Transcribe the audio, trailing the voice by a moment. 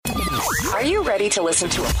Are you ready to listen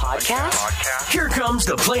to a podcast? Here comes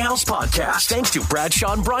the Playhouse Podcast, thanks to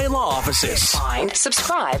Bradshaw and Bryan Law Offices. Find,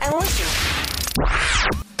 subscribe, and listen.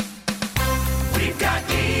 We've got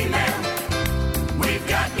email. We've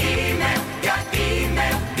got email. Got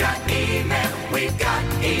email. Got email. We've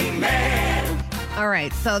got email. All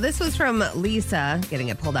right, so this was from Lisa, getting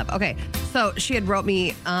it pulled up. Okay, so she had wrote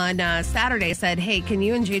me on Saturday, said, hey, can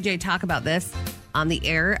you and JJ talk about this on the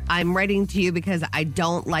air? I'm writing to you because I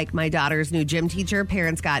don't like my daughter's new gym teacher.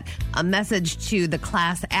 Parents got a message to the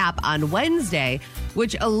class app on Wednesday,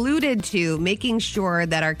 which alluded to making sure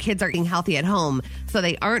that our kids are eating healthy at home so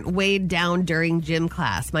they aren't weighed down during gym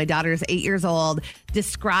class. My daughter's 8 years old,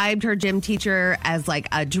 described her gym teacher as like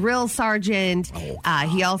a drill sergeant.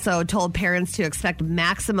 He also told parents to expect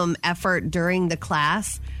maximum effort during the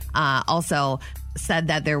class. Also said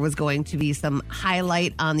that there was going to be some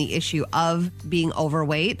highlight on the issue of being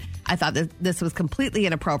overweight. I thought that this was completely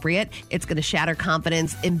inappropriate. It's going to shatter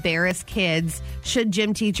confidence, embarrass kids. Should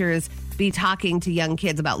gym teachers be talking to young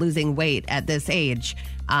kids about losing weight at this age?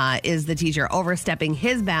 Is the teacher overstepping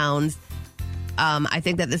his bounds? I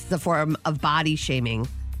think that this is a form of body shaming.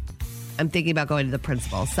 I'm thinking about going to the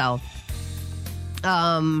principal. So,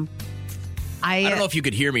 I don't know if you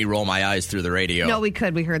could hear me roll my eyes through the radio. No, we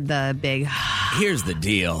could. We heard the big... Here's the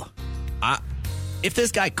deal. If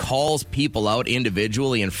this guy calls people out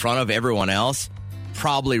individually in front of everyone else,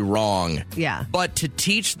 probably wrong. Yeah. But to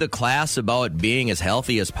teach the class about being as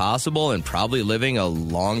healthy as possible and probably living a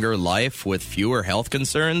longer life with fewer health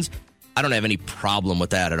concerns, I don't have any problem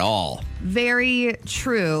with that at all. Very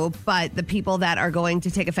true, but the people that are going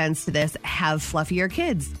to take offense to this have fluffier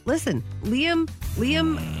kids. Listen, Liam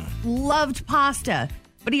loved pasta,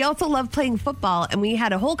 but he also loved playing football, and we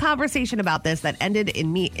had a whole conversation about this that ended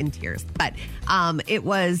in me in tears. But it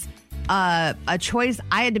was a choice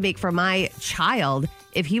I had to make for my child.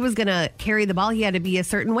 If he was going to carry the ball, he had to be a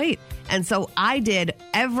certain weight. And so I did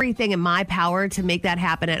everything in my power to make that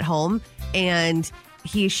happen at home, and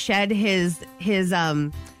he shed his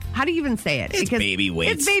how do you even say it? It's baby weight.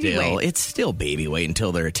 It's baby weight. It's still baby weight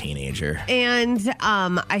until they're a teenager. And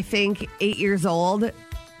I think 8 years old,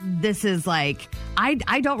 this is like,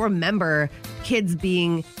 I don't remember kids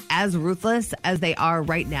being as ruthless as they are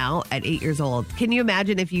right now at 8 years old. Can you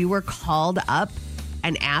imagine if you were called up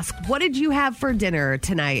and asked, what did you have for dinner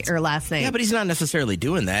tonight or last night? Yeah, but he's not necessarily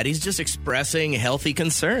doing that. He's just expressing healthy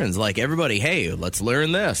concerns. Like everybody, hey, let's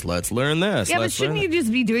learn this. Let's learn this. Yeah, but shouldn't you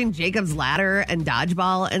just be doing Jacob's Ladder and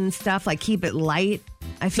dodgeball and stuff? Like keep it light?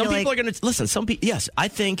 I feel some people are going to listen. Some people, yes, I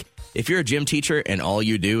think if you're a gym teacher and all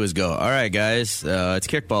you do is go, all right, guys, it's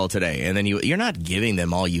kickball today, and then you're not giving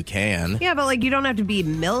them all you can. Yeah, but like you don't have to be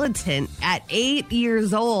militant at 8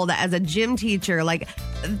 years old as a gym teacher. Like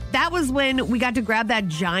that was when we got to grab that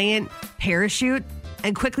giant parachute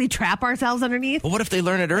and quickly trap ourselves underneath. But what if they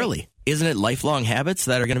learn it early? Isn't it lifelong habits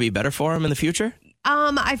that are going to be better for them in the future?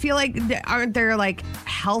 I feel like aren't there like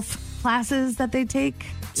health classes that they take?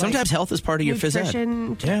 Sometimes health is part of your phys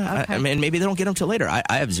ed. Yeah, okay. I mean, maybe they don't get them till later. I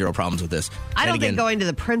have zero problems with this. I don't think going to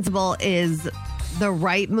the principal is the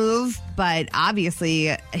right move, but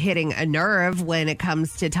obviously hitting a nerve when it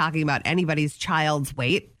comes to talking about anybody's child's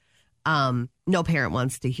weight. No parent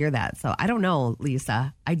wants to hear that. So I don't know,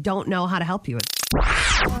 Lisa. I don't know how to help you.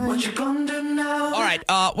 What you gonna do now? All right,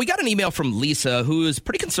 we got an email from Lisa who is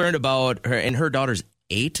pretty concerned about her and her daughter's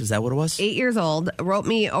 8. Is that what it was? 8 years old, wrote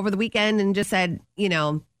me over the weekend and just said, you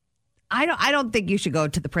know, I don't think you should go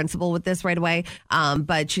to the principal with this right away.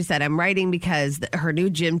 But she said, I'm writing because her new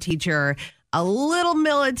gym teacher, a little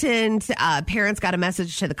militant. Parents got a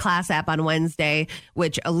message to the class app on Wednesday,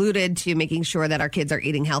 which alluded to making sure that our kids are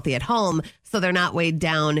eating healthy at home so they're not weighed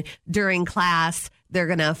down during class. They're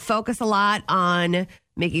going to focus a lot on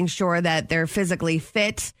making sure that they're physically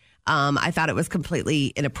fit. I thought it was completely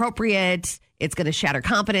inappropriate. It's going to shatter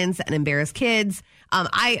confidence and embarrass kids.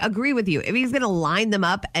 I agree with you. If he's going to line them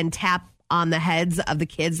up and tap on the heads of the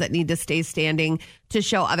kids that need to stay standing to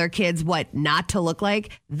show other kids what not to look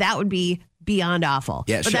like, that would be beyond awful.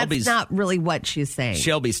 Yeah, but that's not really what she's saying.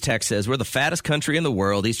 Shelby's text says, we're the fattest country in the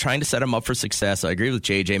world. He's trying to set them up for success. I agree with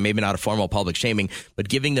JJ. Maybe not a formal public shaming, but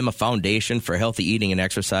giving them a foundation for healthy eating and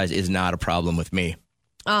exercise is not a problem with me.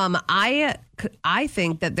 I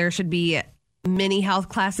think that there should be mini health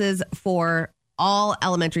classes for all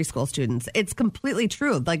elementary school students. It's completely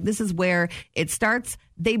true. Like, this is where it starts.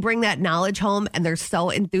 They bring that knowledge home and they're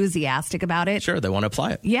so enthusiastic about it. Sure, they want to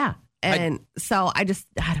apply it. Yeah. And so I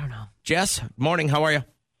don't know. Jess, morning. How are you?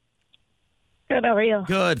 Good. How are you?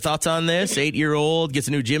 Good. Thoughts on this? 8-year-old gets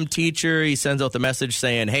a new gym teacher. He sends out the message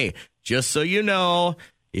saying, hey, just so you know,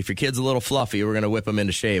 if your kid's a little fluffy, we're going to whip him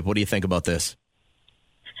into shape. What do you think about this?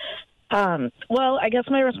 Well, I guess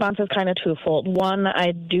my response is kind of twofold. One,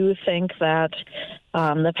 I do think that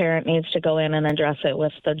the parent needs to go in and address it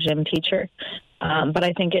with the gym teacher. But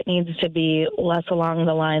I think it needs to be less along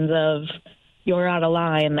the lines of you're out of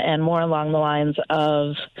line and more along the lines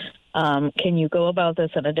of can you go about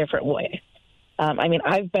this in a different way? I mean,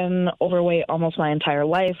 I've been overweight almost my entire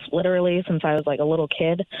life, literally since I was like a little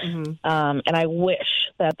kid. And I wish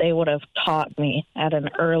that they would have taught me at an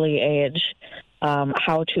early age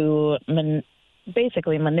how to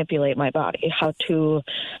basically manipulate my body, how to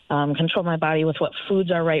control my body with what foods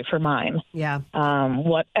are right for mine. Yeah.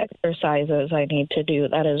 What exercises I need to do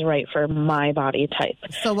that is right for my body type.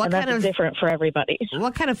 So what and kind that's of different for everybody.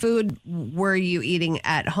 What kind of food were you eating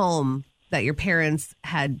at home that your parents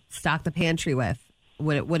had stocked the pantry with?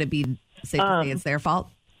 Would it be safe to say it's their fault?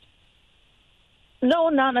 No,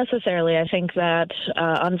 not necessarily. I think that,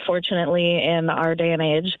 unfortunately, in our day and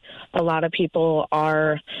age, a lot of people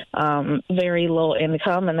are very low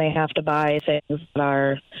income, and they have to buy things that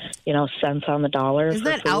are, cents on the dollar. Isn't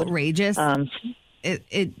that outrageous?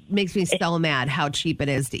 It makes me so mad how cheap it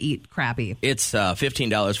is to eat crappy. It's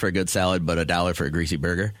 $15 for a good salad, but $1 for a greasy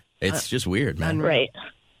burger. It's just weird, man. Right.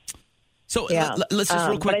 So let's just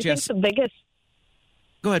real quick, Jess. Think the biggest...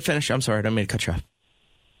 Go ahead, finish. I'm sorry. I didn't mean to cut you off.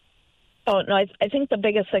 Oh, no, I think the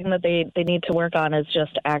biggest thing that they need to work on is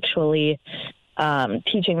just actually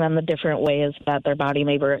teaching them the different ways that their body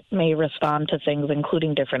may respond to things,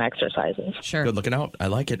 including different exercises. Sure. Good looking out. I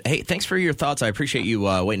like it. Hey, thanks for your thoughts. I appreciate you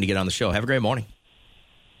waiting to get on the show. Have a great morning.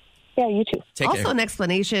 Yeah, you too. Take also, care. an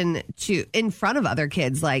explanation in front of other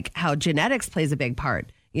kids, like how genetics plays a big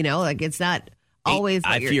part. Like it's not always.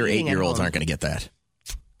 I fear 8-year-olds aren't going to get that.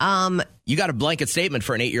 You got a blanket statement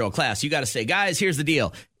for an 8-year-old class. You got to say, guys, here's the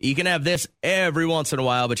deal. You can have this every once in a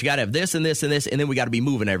while, but you got to have this and this and this, and then we got to be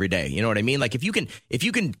moving every day. You know what I mean? Like if you can,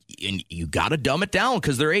 and you got to dumb it down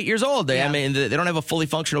because they're 8 years old. They don't have a fully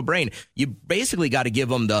functional brain. You basically got to give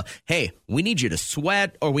them hey, we need you to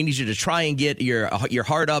sweat, or we need you to try and get your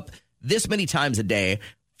heart up this many times a day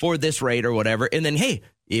for this rate or whatever. And then, hey,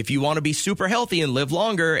 if you want to be super healthy and live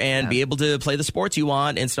longer and be able to play the sports you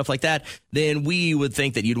want and stuff like that, then we would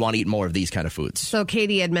think that you'd want to eat more of these kind of foods. So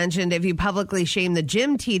Katie had mentioned if you publicly shame the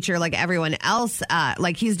gym teacher like everyone else,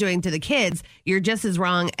 like he's doing to the kids, you're just as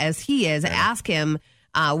wrong as he is. Ask him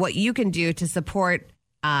what you can do to support.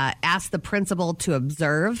 Ask the principal to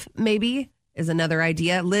observe, maybe, is another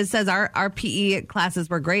idea. Liz says our PE classes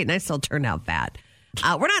were great and I still turned out fat.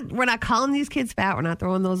 We're not calling these kids fat. We're not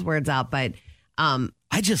throwing those words out, but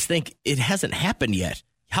I just think it hasn't happened yet.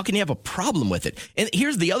 How can you have a problem with it? And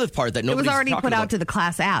here's the other part that nobody's it was already talking put about. out to the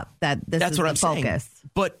class app that That's is what the I'm focus.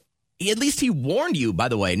 saying. But at least he warned you, by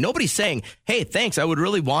the way. Nobody's saying, hey, thanks. I would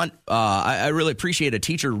really want, I really appreciate a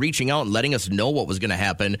teacher reaching out and letting us know what was going to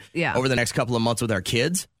happen over the next couple of months with our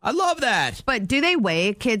kids. I love that. But do they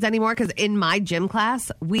weigh kids anymore? Because in my gym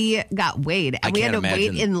class, we got weighed. And we had to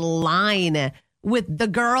wait in line with the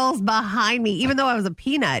girls behind me, even though I was a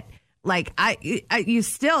peanut. Like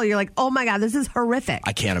you're like, oh my God, this is horrific.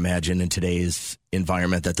 I can't imagine in today's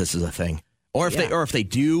environment that this is a thing. Or if they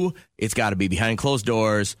do, it's got to be behind closed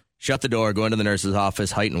doors. Shut the door, go into the nurse's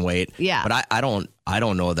office, height and weight. Yeah. But I don't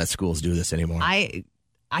know that schools do this anymore.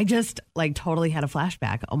 I just totally had a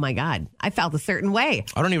flashback. Oh my God. I felt a certain way.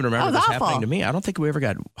 I don't even remember this happening to me. I don't think we ever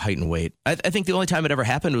got height and weight. I think the only time it ever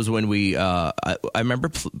happened was when we, I remember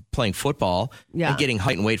playing football and getting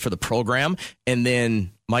height and weight for the program. And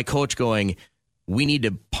then my coach going, we need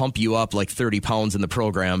to pump you up like 30 pounds in the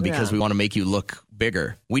program because we want to make you look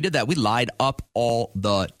bigger. We did that. We lied up all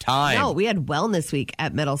the time. No, we had wellness week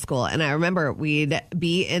at middle school. And I remember we'd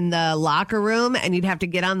be in the locker room and you'd have to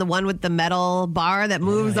get on the one with the metal bar that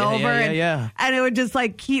moves over. And it would just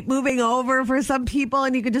keep moving over for some people.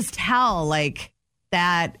 And you could just tell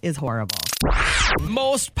that is horrible.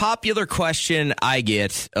 Most popular question I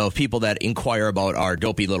get of people that inquire about our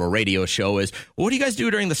dopey little radio show is, what do you guys do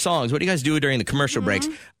during the songs? What do you guys do during the commercial breaks?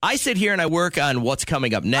 I sit here and I work on what's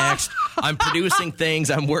coming up next. I'm producing things.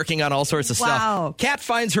 I'm working on all sorts of stuff. Kat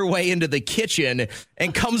finds her way into the kitchen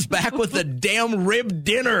and comes back with a damn rib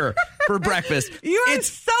dinner for breakfast. You are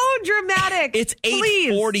so dramatic. It's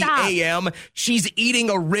 8:40 a.m. She's eating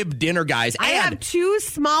a rib dinner, guys. I have 2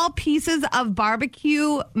 small pieces of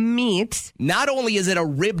barbecue meat. Not only is it a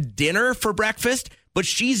rib dinner for breakfast, but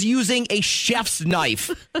she's using a chef's knife,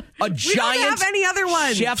 a giant don't have any other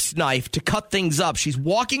one. chef's knife to cut things up. She's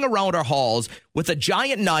walking around our halls with a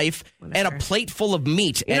giant knife and a plate full of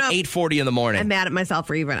meat at 8:40 in the morning. I'm mad at myself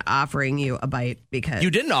for even offering you a bite because you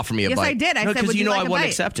didn't offer me a bite. Yes, I did. I said, because would you like I a wouldn't bite?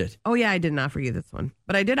 accept it. Oh yeah, I didn't offer you this one,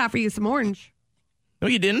 but I did offer you some orange. No,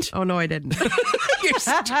 you didn't. Oh no, I didn't. Radio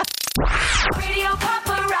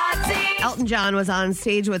Paparazzi. Elton John was on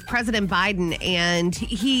stage with President Biden, and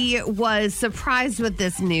he was surprised with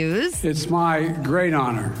this news. It's my great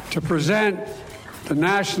honor to present the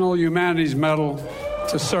National Humanities Medal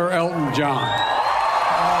to Sir Elton John.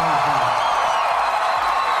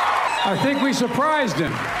 I think we surprised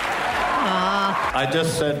him. I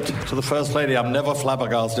just said to the First Lady, I'm never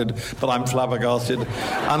flabbergasted, but I'm flabbergasted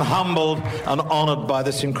and humbled and honored by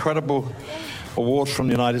this incredible award from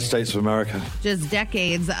the United States of America. Just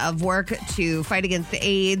decades of work to fight against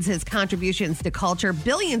AIDS, his contributions to culture,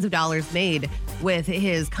 billions of dollars made with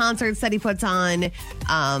his concerts that he puts on,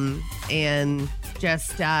 and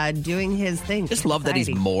just doing his thing. Just love that he's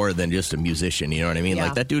more than just a musician, you know what I mean? Yeah.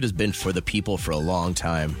 Like, that dude has been for the people for a long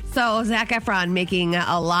time. So Zac Efron making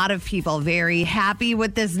a lot of people very happy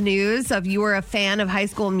with this news. So if you were a fan of High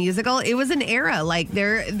School Musical, it was an era. Like,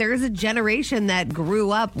 there's a generation that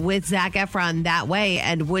grew up with Zac Efron that way.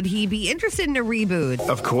 And would he be interested in a reboot?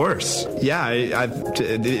 Of course. Yeah,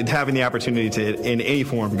 having the opportunity to, in any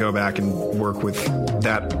form, go back and work with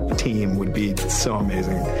that team would be so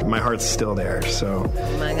amazing. My heart's still there, so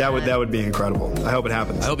that would be incredible. I hope it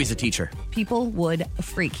happens. I hope he's a teacher. People would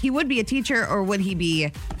freak. He would be a teacher, or would he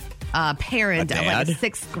be a parent, like a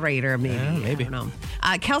sixth grader, maybe? Yeah, maybe. I don't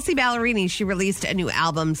know. Kelsey Ballerini, she released a new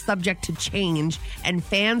album, Subject to Change, and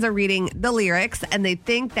fans are reading the lyrics, and they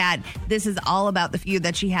think that this is all about the feud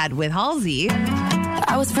that she had with Halsey.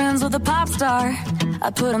 I was friends with a pop star.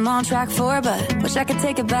 I put him on track 4, but wish I could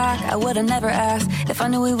take it back. I would have never asked if I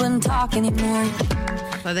knew we wouldn't talk anymore.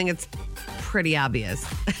 So I think it's pretty obvious.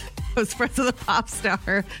 I was friends with a pop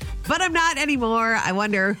star, but I'm not anymore. I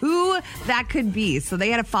wonder who that could be. So they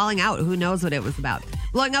had a falling out. Who knows what it was about?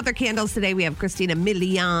 Blowing out their candles today, we have Christina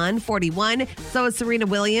Milian, 41. So is Serena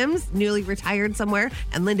Williams, newly retired somewhere.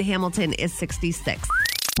 And Linda Hamilton is 66.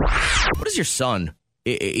 What is your son?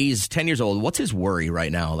 He's 10 years old. What's his worry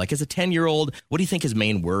right now? Like, as a 10-year-old, what do you think his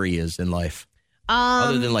main worry is in life?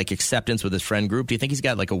 Other than, like, acceptance with his friend group, do you think he's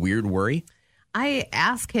got, like, a weird worry? I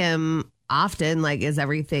ask him often, like, is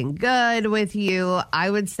everything good with you? I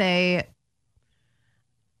would say,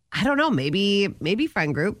 I don't know, maybe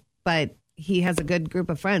friend group, but he has a good group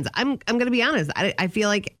of friends. I'm going to be honest. I feel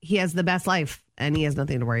like he has the best life and he has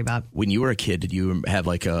nothing to worry about. When you were a kid, did you have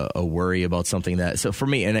like a worry about something that, so for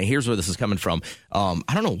me, and here's where this is coming from. I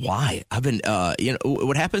don't know why I've been,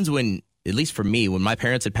 what happens when, at least for me, when my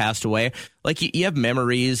parents had passed away, like you have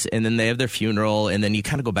memories and then they have their funeral and then you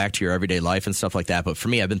kind of go back to your everyday life and stuff like that. But for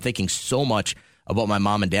me, I've been thinking so much about my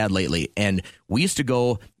mom and dad lately. And we used to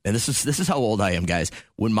go, and this is how old I am, guys.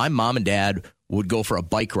 When my mom and dad would go for a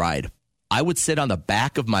bike ride, I would sit on the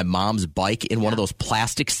back of my mom's bike in one of those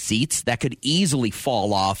plastic seats that could easily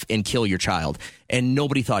fall off and kill your child. And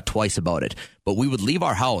nobody thought twice about it. But we would leave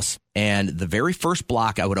our house, and the very first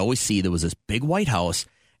block I would always see, there was this big white house,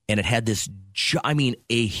 and it had this,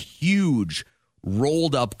 a huge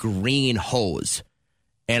rolled up green hose.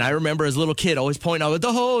 And I remember as a little kid always pointing out,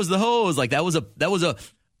 the hose. Like that was a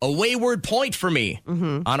wayward point for me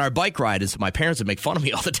on our bike ride. And so my parents would make fun of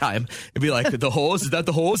me all the time and be like, the hose? Is that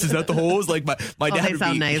the hose? Is that the hose? Like my dad would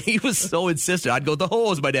be, nice. He was so insistent. I'd go, the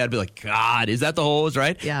hose. My dad would be like, God, is that the hose?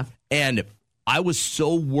 Right? Yeah. And I was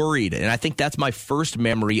so worried. And I think that's my first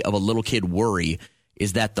memory of a little kid worry,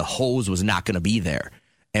 is that the hose was not going to be there.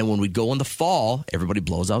 And when we'd go in the fall, everybody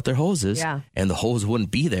blows out their hoses, and the hose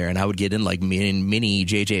wouldn't be there. And I would get in like mini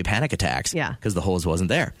JJ panic attacks because the hose wasn't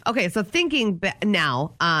there. Okay, so thinking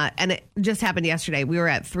now, and it just happened yesterday. We were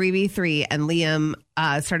at 3v3 and Liam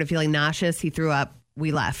started feeling nauseous. He threw up.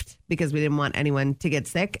 We left because we didn't want anyone to get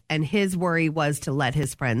sick. And his worry was to let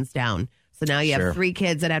his friends down. So now you have 3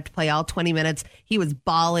 kids that have to play all 20 minutes. He was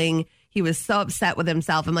bawling. He was so upset with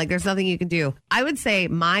himself. I'm like, there's nothing you can do. I would say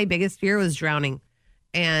my biggest fear was drowning.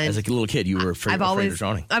 And as a little kid, you were afraid of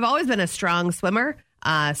drowning. I've always been a strong swimmer.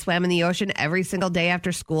 Swam in the ocean every single day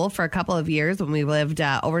after school for a couple of years when we lived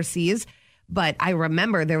overseas. But I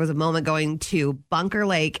remember there was a moment going to Bunker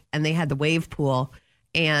Lake and they had the wave pool.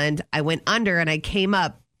 And I went under and I came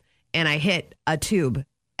up and I hit a tube.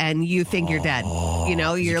 And you think you're dead. You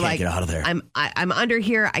know, you're like, get out of there. I'm under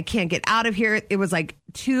here. I can't get out of here. It was like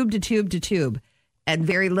tube to tube to tube and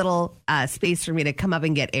very little space for me to come up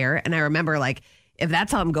and get air. And I remember like, if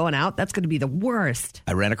that's how I'm going out, that's going to be the worst.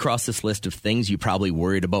 I ran across this list of things you probably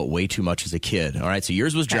worried about way too much as a kid. All right, so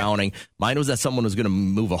yours was drowning. Mine was that someone was going to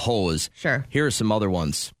move a hose. Sure. Here are some other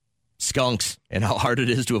ones. Skunks and how hard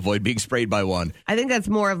it is to avoid being sprayed by one. I think that's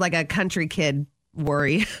more of like a country kid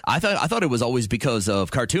worry. I thought it was always because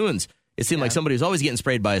of cartoons. It seemed like somebody was always getting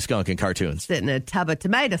sprayed by a skunk in cartoons. Sit in a tub of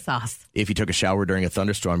tomato sauce. If you took a shower during a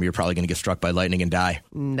thunderstorm, you're probably going to get struck by lightning and die.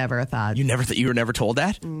 Never a thought. You were never told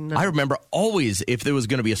that? No. I remember always, if there was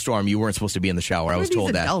going to be a storm, you weren't supposed to be in the shower. I was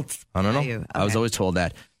told that. Adults I don't know. Okay. I was always told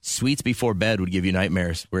that. Sweets before bed would give you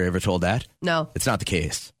nightmares. Were you ever told that? No. It's not the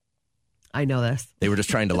case. I know this. They were just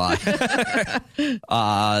trying to lie.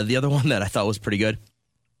 The other one that I thought was pretty good.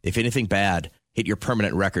 If anything bad hit your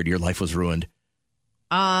permanent record, your life was ruined.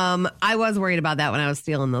 I was worried about that when I was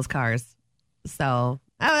stealing those cars. So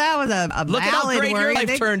that was a Look at how valid great worry. your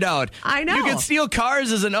life turned out. I know. You can steal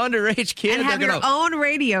cars as an underage kid. And have your own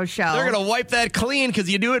radio show. They're going to wipe that clean because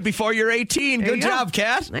you do it before you're 18. Good job,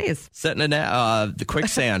 Kat. Nice. Setting the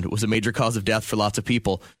quicksand was a major cause of death for lots of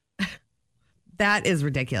people. That is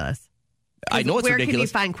ridiculous. I know it's where ridiculous. Where can you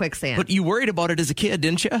find quicksand? But you worried about it as a kid,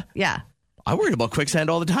 didn't you? Yeah. I worried about quicksand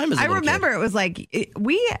all the time as a I little remember kid. it was like,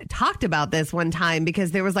 we talked about this one time because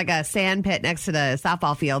there was like a sand pit next to the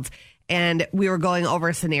softball fields. And we were going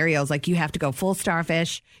over scenarios like you have to go full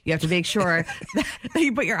starfish. You have to make sure that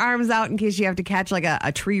you put your arms out in case you have to catch like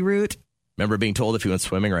a tree root. Remember being told if you went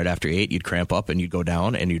swimming right after 8, you'd cramp up and you'd go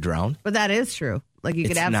down and you'd drown? But that is true. Like you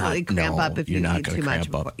could absolutely cramp up if you need too much.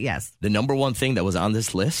 Yes. The number one thing that was on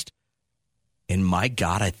this list, and my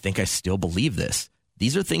God, I think I still believe this.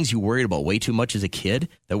 These are things you worried about way too much as a kid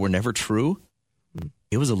that were never true.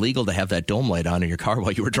 It was illegal to have that dome light on in your car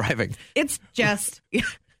while you were driving. It's just...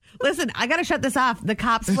 Listen, I got to shut this off. The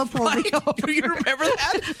cops will pull me over. Do you remember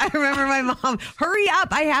that? I remember my mom. Hurry up.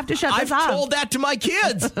 I have to shut this off. I've told that to my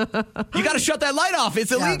kids. You got to shut that light off.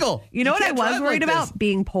 It's illegal. You know what I was worried about?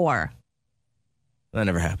 Being poor. That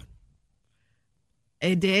never happened.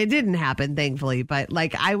 It didn't happen, thankfully. But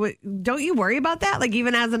like don't you worry about that? Like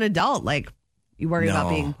even as an adult, like you worry about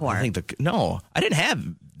being poor. I didn't have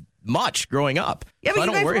much growing up. Yeah, so but I you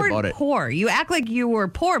don't guys worry weren't about it. poor. You act like you were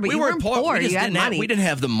poor, but we you weren't poor. You had money. We didn't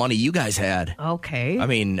have the money you guys had. Okay. I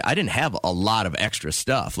mean, I didn't have a lot of extra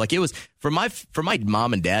stuff. Like it was for my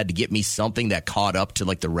mom and dad to get me something that caught up to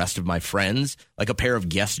like the rest of my friends, like a pair of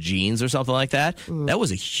Guess jeans or something like that. That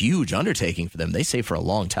was a huge undertaking for them. They saved for a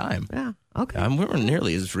long time. Yeah. Okay. We weren't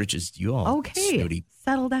nearly as rich as you all. Okay. Snooty.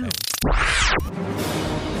 Settle down.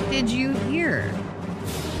 Did you hear?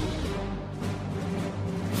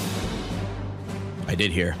 I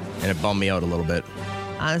did hear, and it bummed me out a little bit.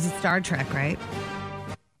 This is Star Trek, right?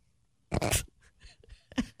 I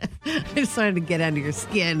just wanted to get under your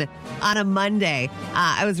skin on a Monday.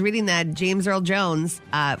 I was reading that James Earl Jones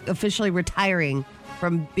officially retiring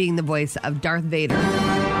from being the voice of Darth Vader.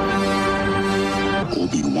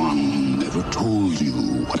 Obi-Wan never told you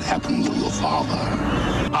what happened to your father.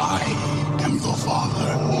 I am your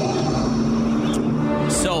father.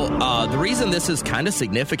 So the reason this is kind of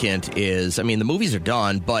significant is, I mean, the movies are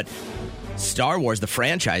done, but Star Wars, the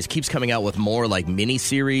franchise, keeps coming out with more like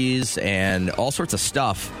miniseries and all sorts of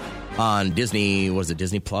stuff on Disney. Was it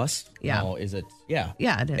Disney Plus? Yeah. Oh, is it? Yeah.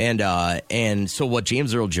 Yeah, it is. And so what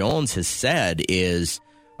James Earl Jones has said is,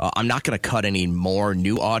 I'm not going to cut any more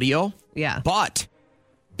new audio. Yeah. But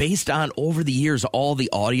based on over the years, all the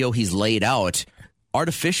audio he's laid out,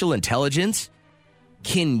 artificial intelligence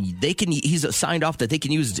he's signed off that they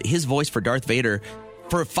can use his voice for Darth Vader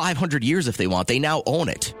for 500 years if they want. They now own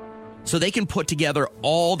it. So they can put together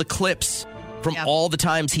all the clips from all the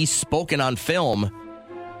times he's spoken on film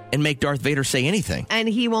and make Darth Vader say anything. And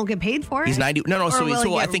he won't get paid for it? He's 90. No.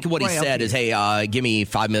 So I think what he said is, hey, give me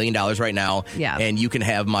 $5 million right now. Yeah. And you can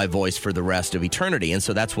have my voice for the rest of eternity. And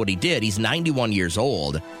so that's what he did. He's 91 years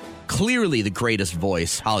old. Clearly the greatest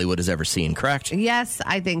voice Hollywood has ever seen, correct? Yes,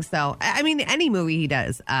 I think so. I mean, any movie he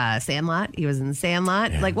does. Sandlot, he was in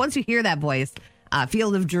Sandlot. Yeah. Like, once you hear that voice,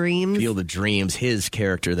 Field of Dreams. Field of Dreams, his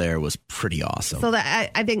character there was pretty awesome. So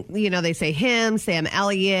that I think, they say him, Sam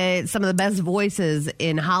Elliott, some of the best voices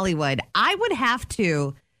in Hollywood. I would have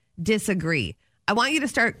to disagree. I want you to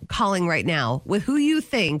start calling right now with who you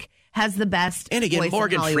think has the best and again, voice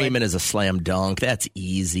Morgan in Hollywood. Freeman is a slam dunk. That's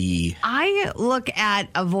easy. I look at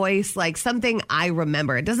a voice like something I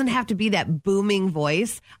remember. It doesn't have to be that booming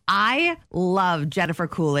voice. I love Jennifer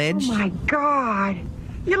Coolidge. Oh, my God.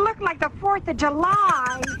 You look like the 4th of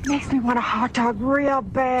July. Makes me want a hot dog real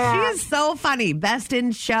bad. She is so funny. Best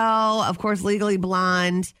in Show, of course, Legally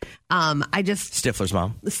Blonde. Stifler's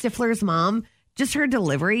mom. Just her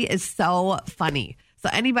delivery is so funny. So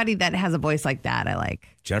anybody that has a voice like that, I like.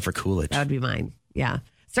 Jennifer Coolidge. That would be mine. Yeah.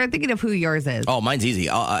 Start thinking of who yours is. Oh, mine's easy.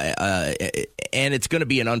 And it's going to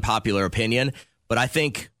be an unpopular opinion, but I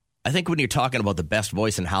think when you're talking about the best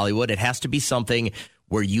voice in Hollywood, it has to be something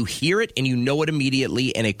where you hear it and you know it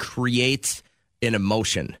immediately, and it creates in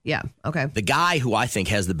emotion. Yeah, okay. The guy who I think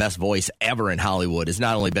has the best voice ever in Hollywood has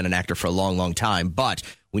not only been an actor for a long, long time, but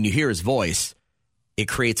when you hear his voice, it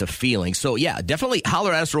creates a feeling. So, yeah, definitely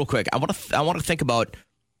holler at us real quick. I want to think about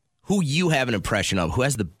who you have an impression of, who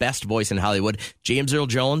has the best voice in Hollywood. James Earl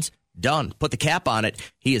Jones, done. Put the cap on it.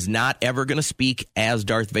 He is not ever going to speak as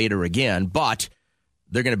Darth Vader again, but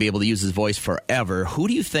they're going to be able to use his voice forever. Who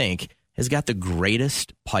do you think has got the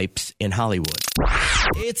greatest pipes in Hollywood?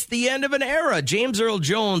 It's the end of an era. James Earl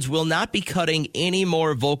Jones will not be cutting any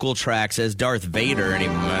more vocal tracks as Darth Vader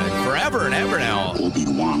forever and ever now.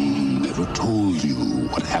 Obi-Wan never told you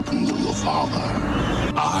what happened to your father.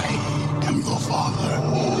 I am your father.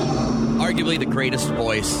 Arguably the greatest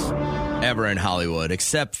voice ever in Hollywood,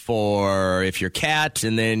 except for if you're Kat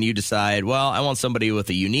and then you decide, well, I want somebody with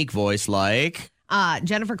a unique voice like...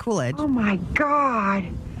 Jennifer Coolidge. Oh, my God.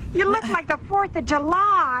 You look like the 4th of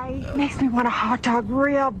July. Makes me want a hot dog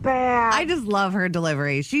real bad. I just love her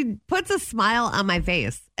delivery. She puts a smile on my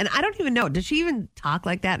face. And I don't even know. Does she even talk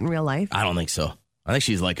like that in real life? I don't think so. I think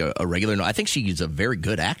she's like a regular. I think she's a very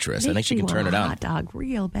good actress. I think she can turn it on. Hot dog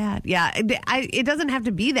real bad. Yeah. It doesn't have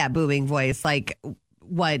to be that booming voice like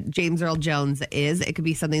what James Earl Jones is. It could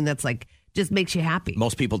be something that's like just makes you happy.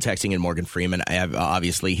 Most people texting in Morgan Freeman. I have,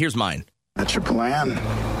 obviously. Here's mine. That's your plan?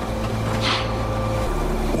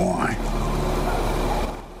 Why?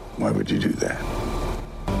 Why would you do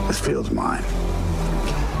that? This field's mine.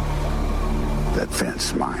 That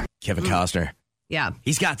fence mine. Kevin Costner. Yeah.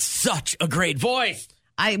 He's got such a great voice.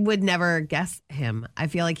 I would never guess him. I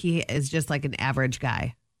feel like he is just like an average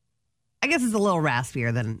guy. I guess it's a little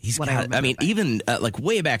raspier than I remember. I mean, even like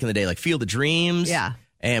way back in the day, like Field of Dreams. Yeah.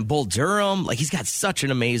 And Bull Durham, like he's got such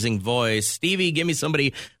an amazing voice. Stevie, give me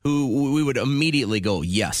somebody who we would immediately go,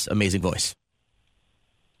 yes, amazing voice.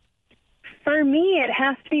 For me, it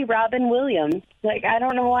has to be Robin Williams. Like, I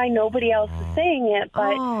don't know why nobody else is saying it,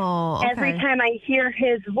 but every time I hear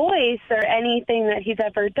his voice or anything that he's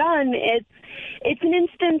ever done, it's an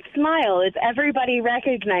instant smile. It's everybody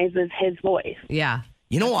recognizes his voice. Yeah.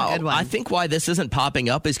 You know what? I think why this isn't popping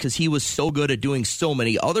up is because he was so good at doing so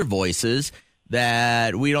many other voices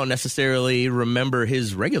that we don't necessarily remember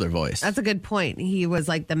his regular voice. That's a good point. He was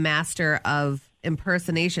like the master of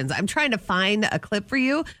impersonations. I'm trying to find a clip for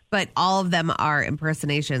you, but all of them are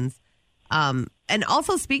impersonations. And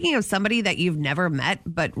also, speaking of somebody that you've never met,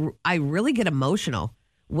 but I really get emotional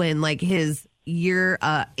when like his year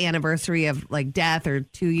anniversary of like death or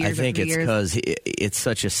 2 years. I think it's because it's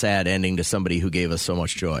such a sad ending to somebody who gave us so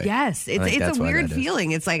much joy. Yes, it's a weird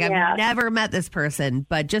feeling. It's like I've never met this person,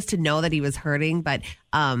 but just to know that he was hurting. But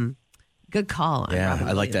good call. Yeah,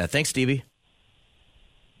 I like that. Thanks, Stevie.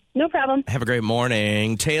 No problem. Have a great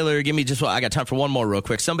morning. Taylor, give me I got time for one more real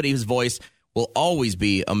quick. Somebody whose voice will always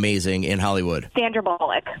be amazing in Hollywood. Sandra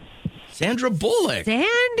Bullock. Sandra Bullock.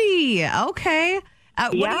 Sandy. Okay.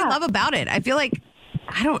 What do you love about it? I feel like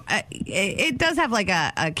it does have like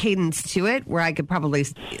a cadence to it where I could probably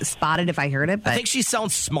spot it if I heard it. But I think she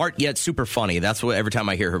sounds smart yet super funny. That's what every time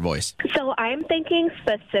I hear her voice. So I'm thinking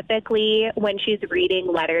specifically when she's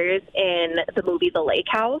reading letters in the movie The Lake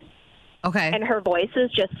House. Okay. And her voice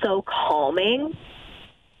is just so calming.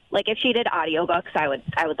 Like if she did audiobooks, I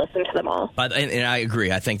would listen to them all. And I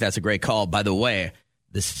agree. I think that's a great call. By the way,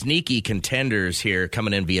 the sneaky contenders here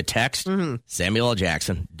coming in via text. Mm-hmm. Samuel L.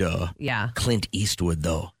 Jackson, duh. Yeah. Clint Eastwood,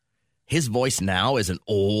 though. His voice now is an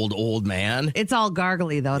old man. It's all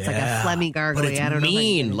gargly, though. It's like a phlegmy gargly. But it's I don't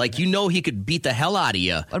mean. know. Like, he could beat the hell out of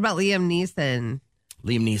you. What about Liam Neeson?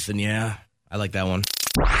 Liam Neeson, yeah. I like that one.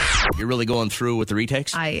 You're really going through with the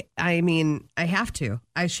retakes? I mean, I have to.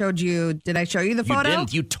 I showed you. Did I show you the photo? You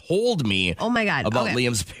didn't. You told me. Oh, my God. About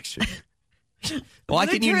Liam's picture. Why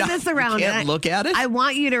can you not this around? You can't look at it? I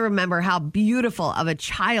want you to remember how beautiful of a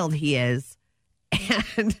child he is.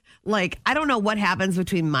 And like, I don't know what happens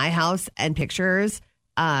between my house and pictures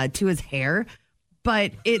to his hair,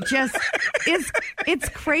 but it just it's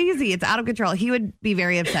crazy. It's out of control. He would be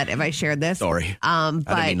very upset if I shared this. Sorry. But I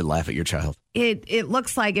didn't mean to laugh at your child. It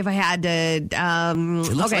looks like if I had to.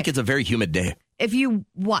 It looks like it's a very humid day. If you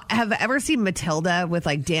have ever seen Matilda with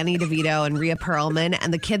like Danny DeVito and Rhea Perlman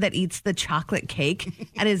and the kid that eats the chocolate cake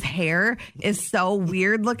and his hair is so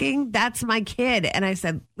weird looking, that's my kid. And I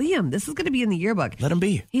said, Liam, this is going to be in the yearbook. Let him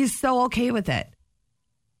be. He's so okay with it.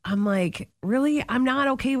 I'm like, really? I'm not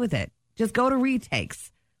okay with it. Just go to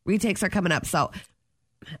retakes. Retakes are coming up. So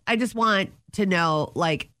I just want to know,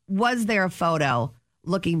 like, was there a photo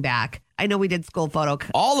looking back? I know we did school photo.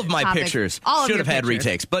 All of my pictures should have had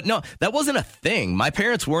retakes, but no, that wasn't a thing. My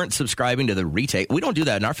parents weren't subscribing to the retake. We don't do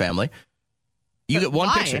that in our family. You get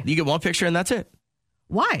one picture. You get one picture, and that's it.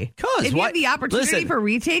 Why? Because if you have the opportunity for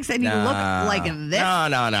retakes and you look like this.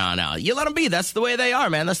 No. You let them be. That's the way they are,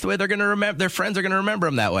 man. That's the way they're going to remember. Their friends are going to remember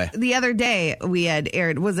them that way. The other day we had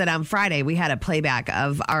aired, was it on Friday? We had a playback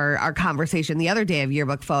of our conversation the other day of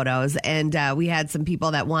yearbook photos, and we had some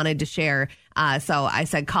people that wanted to share. So I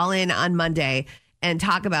said, call in on Monday and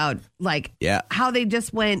talk about how they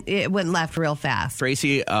just went left real fast.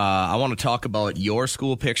 Tracy, I want to talk about your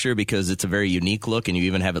school picture because it's a very unique look and you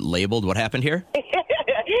even have it labeled. What happened here?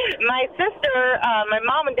 My sister, my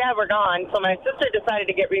mom and dad were gone, so my sister decided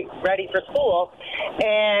to get ready for school,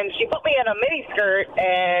 and she put me in a mini skirt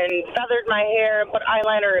and feathered my hair and put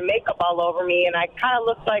eyeliner and makeup all over me, and I kind of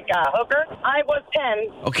looked like a hooker. I was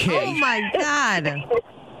 10. Okay. Oh, my God.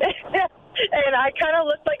 And I kind of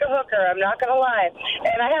looked like a hooker, I'm not going to lie.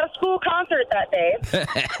 And I had a school concert that day.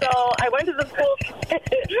 So I went to the school.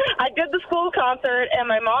 I did the school concert, and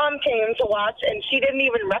my mom came to watch, and she didn't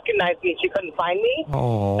even recognize me. She couldn't find me.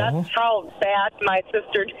 Oh. That's how bad my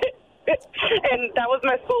sister did. And that was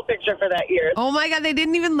my school picture for that year. Oh, my God. They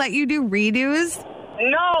didn't even let you do redos?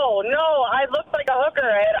 No, I looked like a hooker.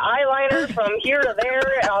 I had eyeliner from here to there,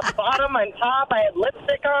 bottom and top. I had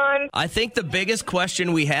lipstick on. I think the biggest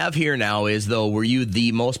question we have here now is, though, were you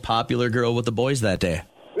the most popular girl with the boys that day?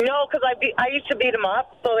 No, because I used to beat them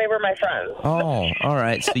up, so they were my friends. Oh, all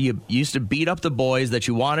right. So you used to beat up the boys that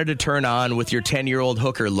you wanted to turn on with your 10-year-old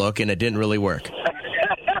hooker look, and it didn't really work.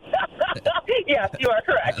 Yes, you are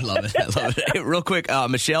correct. I love it. Hey, real quick,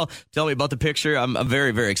 Michelle, tell me about the picture. I'm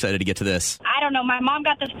very, very excited to get to this. I don't know. My mom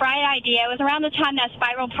got this bright idea. It was around the time that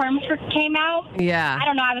Spiral Perms came out. Yeah. I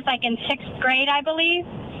don't know. I was like in 6th grade, I believe.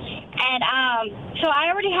 And so I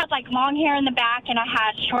already had like long hair in the back, and I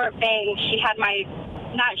had short bangs. She had my,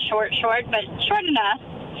 not short, but short enough.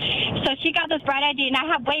 So she got this bright idea, and I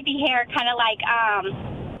have wavy hair, kind of like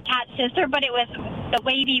Cat's sister, but it was the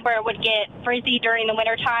wavy where it would get frizzy during the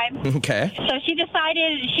wintertime. Okay. So she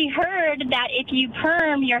heard that if you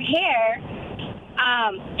perm your hair,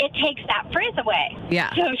 it takes that frizz away.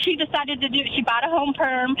 Yeah. So she decided she bought a home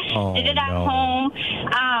perm, did it at home.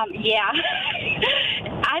 Yeah.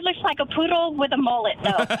 I looked like a poodle with a mullet,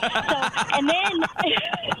 though. And then...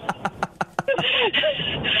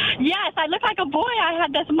 Yes, I looked like a boy. I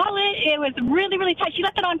had this mullet. It was really, really tight. She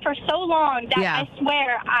left it on for so long that I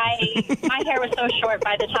swear my hair was so short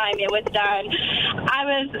by the time it was done. I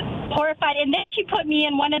was horrified. And then she put me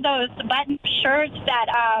in one of those button shirts that,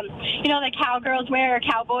 the cowgirls wear, or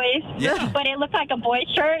cowboys. Yeah. But it looked like a boy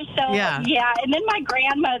shirt. So, yeah. And then my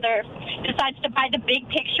grandmother decides to buy the big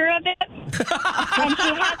picture of it. And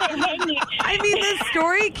she has it hanging. I mean, this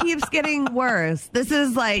story keeps getting worse. This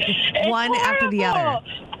is like one after the other.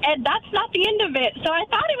 And that's not the end of it. So I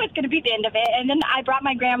thought it was going to be the end of it. And then I brought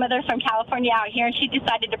my grandmother from California out here, and she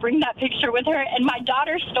decided to bring that picture with her. And my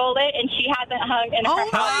daughter stole it, and she hasn't hung in her house.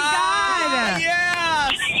 God!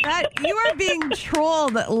 Yes! You are being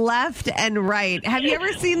trolled left and right. Have you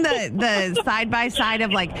ever seen the side-by-side of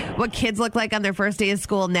like what kids look like on their first day of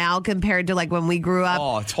school now compared to like when we grew up?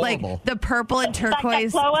 Oh, it's horrible. Like the purple and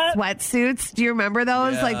turquoise sweatsuits. Do you remember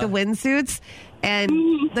those? Yeah. Like the windsuits?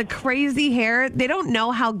 And the crazy hair, they don't know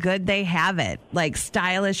how good they have it. Like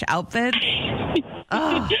stylish outfits.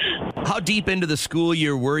 How deep into the school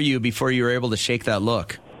year were you before you were able to shake that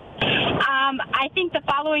look? I think the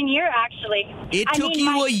following year, actually. It took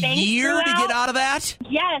you a year to get out of that?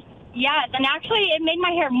 Yes. And actually, it made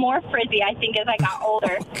my hair more frizzy, I think, as I got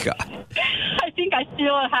older. Oh, God. I think I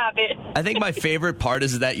still have it. I think my favorite part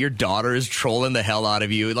is that your daughter is trolling the hell out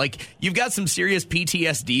of you. Like, you've got some serious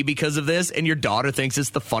PTSD because of this, and your daughter thinks it's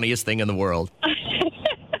the funniest thing in the world.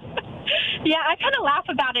 Yeah, I kind of laugh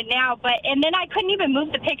about it now, and then I couldn't even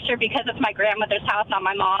move the picture because it's my grandmother's house, not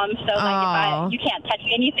my mom's. So, you can't touch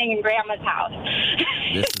anything in Grandma's house.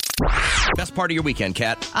 This is best part of your weekend,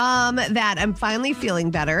 Kat? That I'm finally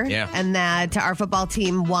feeling better. Yeah. And that our football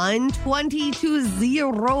team won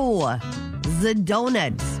 20-0. The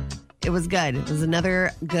Donuts. It was good. It was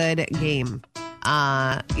another good game.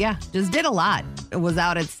 Just did a lot. It was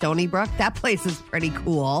out at Stony Brook. That place is pretty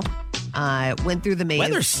cool. Went through the maze.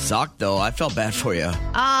 Weather sucked, though. I felt bad for you.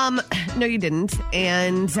 No, you didn't.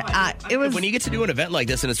 And it was... When you get to do an event like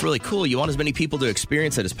this and it's really cool, you want as many people to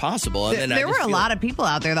experience it as possible. And there were a lot of people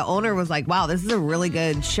out there. The owner was like, wow, this is a really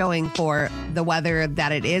good showing for the weather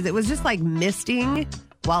that it is. It was just like misting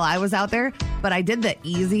while I was out there, but I did the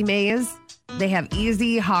easy maze. They have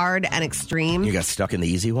easy, hard, and extreme. You got stuck in the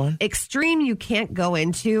easy one? Extreme you can't go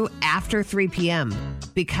into after 3 p.m.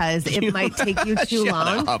 because it might take you too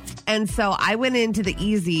long. Up. And so I went into the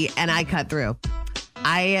easy and I cut through.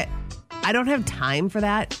 I don't have time for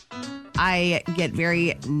that. I get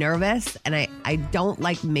very nervous and I don't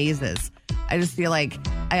like mazes. I just feel like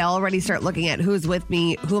I already start looking at who's with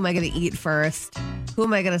me, who am I going to eat first, who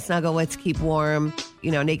am I going to snuggle with to keep warm,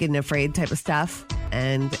 naked and afraid type of stuff.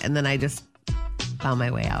 And then I just found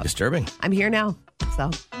my way out. Disturbing. I'm here now.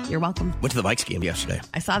 So you're welcome. Went to the Vikes game yesterday.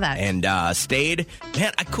 I saw that. And stayed.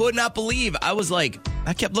 Man, I could not believe. I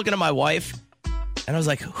kept looking at my wife and I was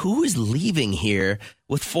like, who is leaving here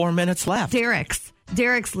with 4 minutes left?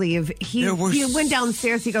 Derek's leave. He went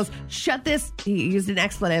downstairs. He goes, shut this. He used an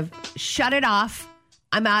expletive. Shut it off.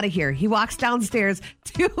 I'm out of here. He walks downstairs.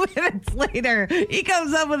 2 minutes later, he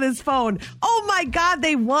comes up with his phone. Oh my God,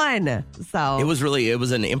 they won. So it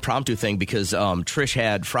was an impromptu thing because Trish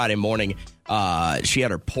had Friday morning. She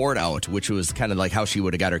had her port out, which was kind of like how she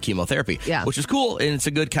would have got her chemotherapy, which is cool. And it's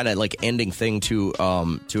a good kind of like ending thing to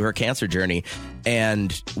her cancer journey.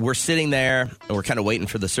 And we're sitting there and we're kind of waiting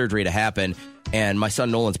for the surgery to happen. And my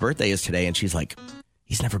son Nolan's birthday is today. And she's like,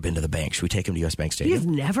 he's never been to the bank. Should we take him to US Bank Stadium? He's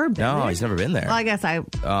never been there? No, he's never been there. Well, I guess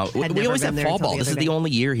we always have fall ball. This is the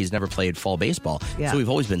only year he's never played fall baseball. Yeah. So we've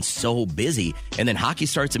always been so busy. And then hockey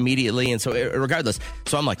starts immediately. And so regardless.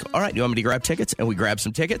 So I'm like, all right, you want me to grab tickets? And we grabbed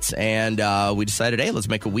some tickets. And we decided, hey, let's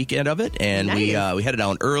make a weekend of it. And nice. we headed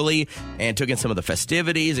down early and took in some of the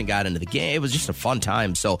festivities and got into the game. It was just a fun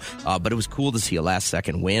time. So, but it was cool to see a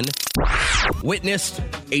last-second win. Witnessed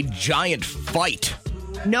a giant fight.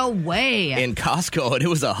 No way. In Costco, and it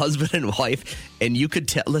was a husband and wife, and you could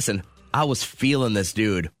tell. Listen, I was feeling this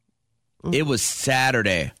dude. It was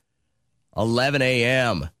Saturday, 11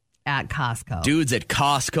 a.m. At Costco. Dude's at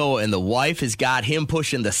Costco, and the wife has got him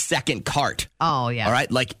pushing the second cart. Oh, yeah. All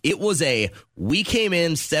right? Like, it was we came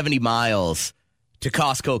in 70 miles to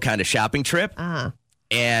Costco kind of shopping trip. Uh-huh.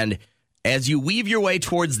 And as you weave your way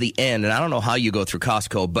towards the end, and I don't know how you go through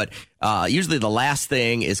Costco, but usually the last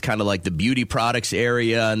thing is kind of like the beauty products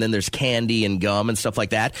area, and then there's candy and gum and stuff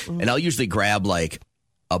like that. Mm-hmm. And I'll usually grab like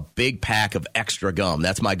a big pack of extra gum.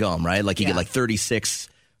 That's my gum, right? Like you get like 36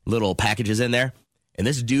 little packages in there. And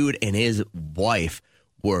this dude and his wife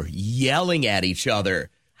were yelling at each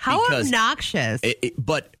other. How obnoxious.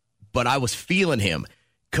 But I was feeling him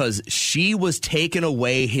because she was taking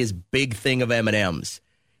away his big thing of M&Ms.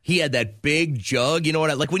 He had that big jug, you know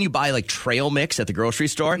what? Like when you buy like trail mix at the grocery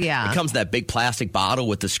store, it comes in that big plastic bottle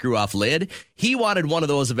with the screw-off lid. He wanted one of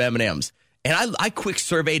those of M&Ms. And I quick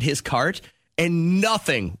surveyed his cart, and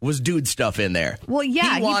nothing was dude stuff in there. Well,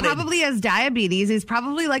 yeah, he probably has diabetes. He's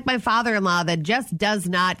probably like my father-in-law that just does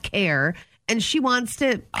not care. And she wants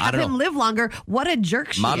to have him live longer. What a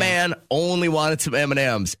jerk she is. My man only wanted some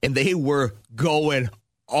M&Ms, and they were going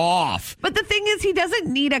off. But the thing is, he doesn't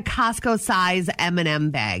need a Costco size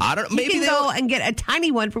M&M bag. I don't know. Maybe he can go and get a tiny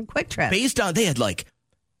one from Quick Trip. Based on, they had like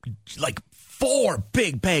 4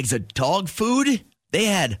 big bags of dog food. They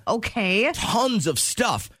had tons of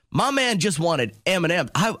stuff. My man just wanted M&M.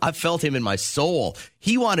 I felt him in my soul.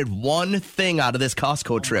 He wanted one thing out of this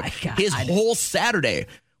Costco trip. His whole Saturday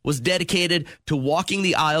was dedicated to walking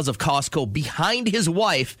the aisles of Costco behind his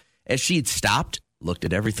wife as she'd stopped, looked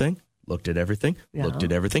at everything, looked at everything,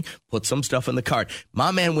 put some stuff in the cart.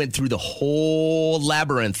 My man went through the whole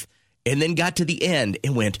labyrinth and then got to the end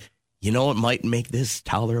and went, you know what might make this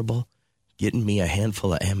tolerable? Getting me a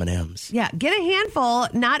handful of M&Ms. Yeah, get a handful,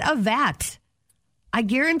 not a vat. I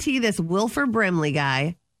guarantee this Wilford Brimley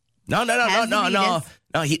guy. No.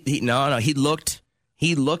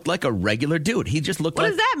 He looked like a regular dude. He just looked What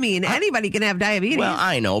like. does that mean? Anybody can have diabetes. Well,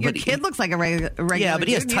 I know, Your but kid looks like a regular Yeah, but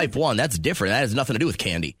he has dude. type 1. That's different. That has nothing to do with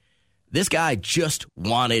candy. This guy just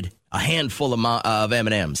wanted a handful of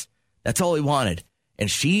M&Ms. That's all he wanted.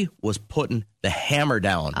 And she was putting the hammer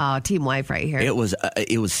down. Oh, team wife right here. It was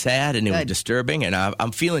sad and it was disturbing. And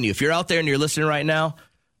I'm feeling you. If you're out there and you're listening right now,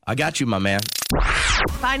 I got you, my man.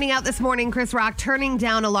 Finding out this morning, Chris Rock turning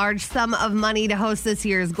down a large sum of money to host this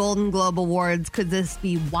year's Golden Globe Awards. Could this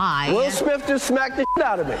be why? Will Smith just smacked the shit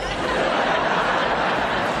out of me.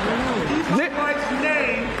 Keep my wife's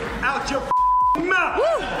name out your mouth.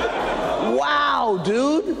 Wow,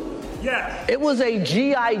 dude. Yes. It was a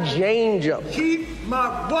G.I. Jane jump. Keep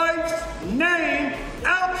my wife's name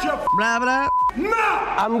out your blah, blah.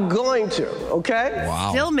 mouth. I'm going to, okay?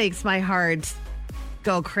 Wow. Still makes my heart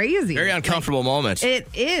go crazy. Very uncomfortable moment. It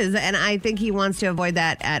is, and I think he wants to avoid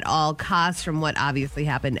that at all costs from what obviously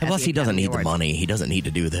happened. Plus, he doesn't need the money. He doesn't need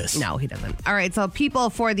to do this. No, he doesn't. All right, so People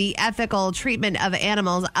for the Ethical Treatment of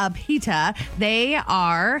Animals, PETA, they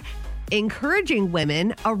are encouraging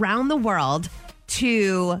women around the world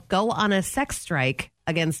to go on a sex strike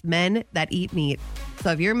against men that eat meat.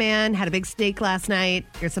 So if your man had a big steak last night,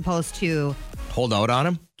 you're supposed to hold out on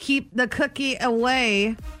him? Keep the cookie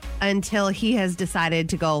away until he has decided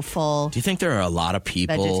to go full. Do you think there are a lot of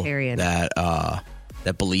people vegetarian that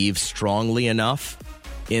that believe strongly enough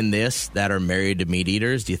in this that are married to meat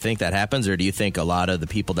eaters? Do you think that happens, or do you think a lot of the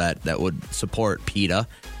people that would support PETA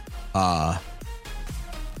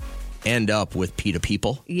end up with PETA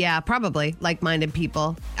people? Yeah, probably like-minded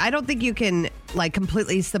people. I don't think you can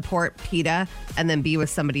completely support PETA and then be with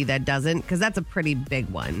somebody that doesn't, because that's a pretty big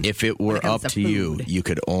one. If it were up to you, you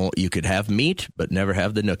could have meat but never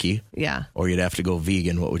have the nookie. Yeah. Or you'd have to go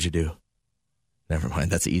vegan. What would you do? Never mind.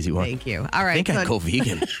 That's an easy one. Thank you. All right. I think I'd go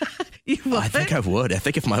vegan. You would? I think I would. I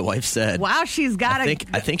think if my wife said, "Wow, she's got I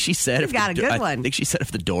think she said, she's got a good one." I think she said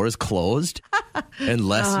if the door is closed,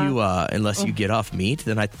 unless you get off meat,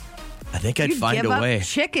 then I think I'd You'd find give a up way.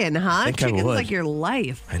 Chicken, huh? I think Chicken's I would. like your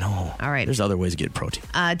life. I know. All right. There's other ways to get protein.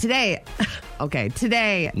 Today,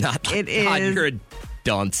 You're a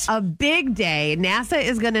dunce. A big day. NASA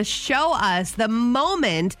is going to show us the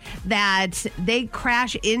moment that they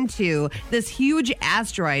crash into this huge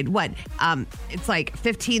asteroid. It's like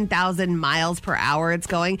 15,000 miles per hour it's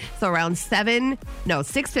going. So around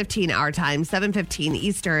 6:15 our time, 7:15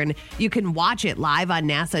 Eastern. You can watch it live on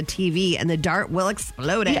NASA TV, and the dart will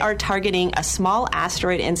explode. We are targeting a small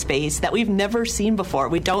asteroid in space that we've never seen before.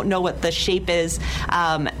 We don't know what the shape is,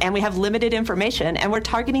 and we have limited information, and we're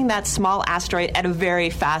targeting that small asteroid at a very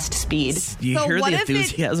fast speed. You hear the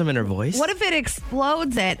enthusiasm in her voice? What if it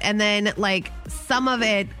explodes it, and then some of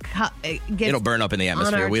it gets... It'll burn up in the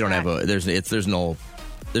atmosphere. We don't have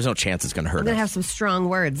there's no chance it's going to hurt us. I'm going to have some strong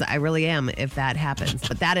words. I really am if that happens.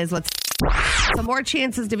 But that is what's... Some more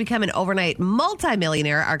chances to become an overnight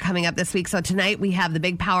multimillionaire are coming up this week. So tonight we have the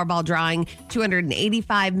big Powerball drawing,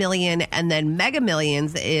 $285 million, and then Mega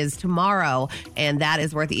Millions is tomorrow, and that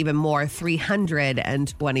is worth even more,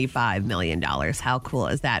 $325 million. How cool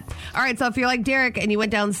is that? All right, so if you're like Derek and you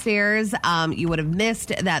went downstairs, you would have missed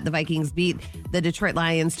that the Vikings beat the Detroit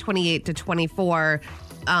Lions 28-24.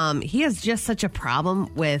 He has just such a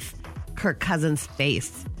problem with Kirk Cousins'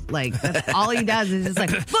 face. That's all he does is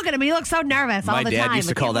just look at him. He looks so nervous all the time. My dad used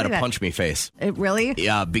to call that a punch me face. It really?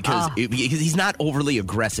 Yeah, because he's not overly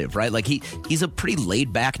aggressive, right? He's a pretty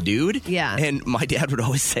laid back dude. Yeah. And my dad would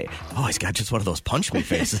always say, "Oh, he's got just one of those punch me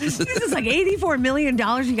faces." This is $84 million.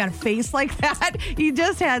 You got a face like that. He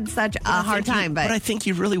just had such a hard time. But I think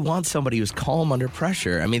you really want somebody who's calm under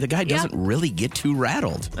pressure. I mean, the guy doesn't really get too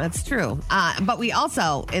rattled. That's true. But we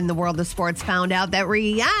also, in the world of sports, found out that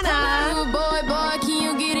Rihanna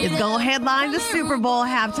is going to headline the Super Bowl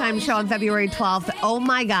halftime show on February 12th. Oh,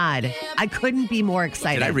 my God. I couldn't be more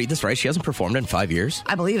excited. Did I read this right? She hasn't performed in 5 years?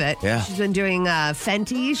 I believe it. Yeah. She's been doing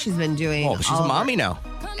Fenty. She's been doing... Oh, she's a mommy now.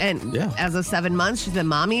 And as of 7 months, she's been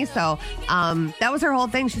mommy. So that was her whole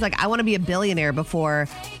thing. She's like, I want to be a billionaire before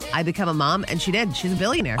I become a mom. And she did. She's a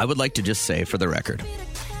billionaire. I would like to just say, for the record,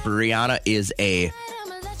 Rihanna is a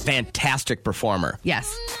fantastic performer.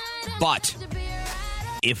 Yes. But...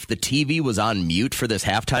 if the TV was on mute for this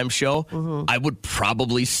halftime show, I would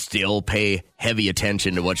probably still pay heavy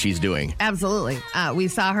attention to what she's doing. Absolutely. We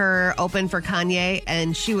saw her open for Kanye,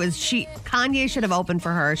 and Kanye should have opened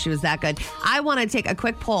for her. She was that good. I want to take a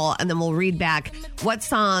quick poll, and then we'll read back what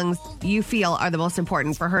songs you feel are the most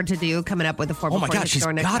important for her to do coming up with the 4 Oh my God, she's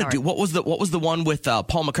got to do. What was the one with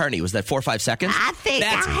Paul McCartney? Was that 4 or 5 seconds? I think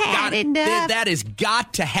that has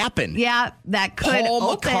got to happen. Yeah, that could Paul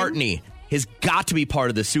open. McCartney has got to be part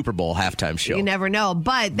of the Super Bowl halftime show. You never know.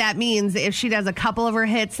 But that means if she does a couple of her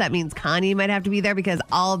hits, that means Kanye might have to be there, because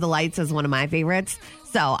All of the Lights is one of my favorites.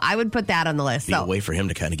 So I would put that on the list. Be a way for him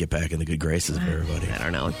to kind of get back in the good graces of everybody. I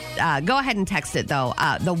don't know. Go ahead and text it, though.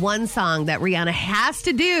 The one song that Rihanna has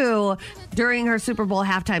to do during her Super Bowl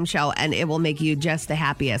halftime show, and it will make you just the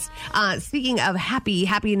happiest. Speaking of happy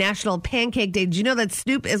National Pancake Day, did you know that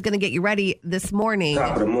Snoop is going to get you ready this morning?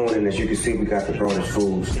 Top of the morning, as you can see, we got the Bonus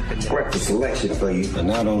Foods breakfast selection for you. And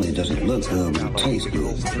not only does it look good, but it tastes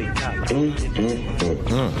good.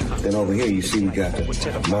 Then over here, you see we got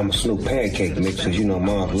the Mama Snoop pancake mix, because you know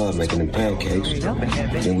Mom love making them pancakes.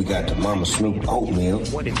 Then we got the Mama Snoop oatmeal.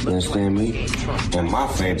 You understand me? And my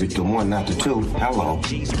favorite, the one, not the two. Hello.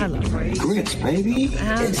 Grits, baby.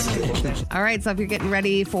 All right, so if you're getting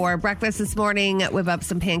ready for breakfast this morning, whip up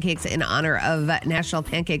some pancakes in honor of National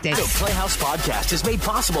Pancake Day. The Playhouse Podcast is made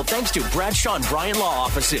possible thanks to Bradshaw and Bryan Law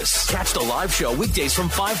Offices. Catch the live show weekdays from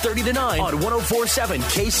 5:30 to 9 on 104.7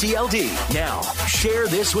 KCLD. Now, share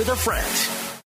this with a friend.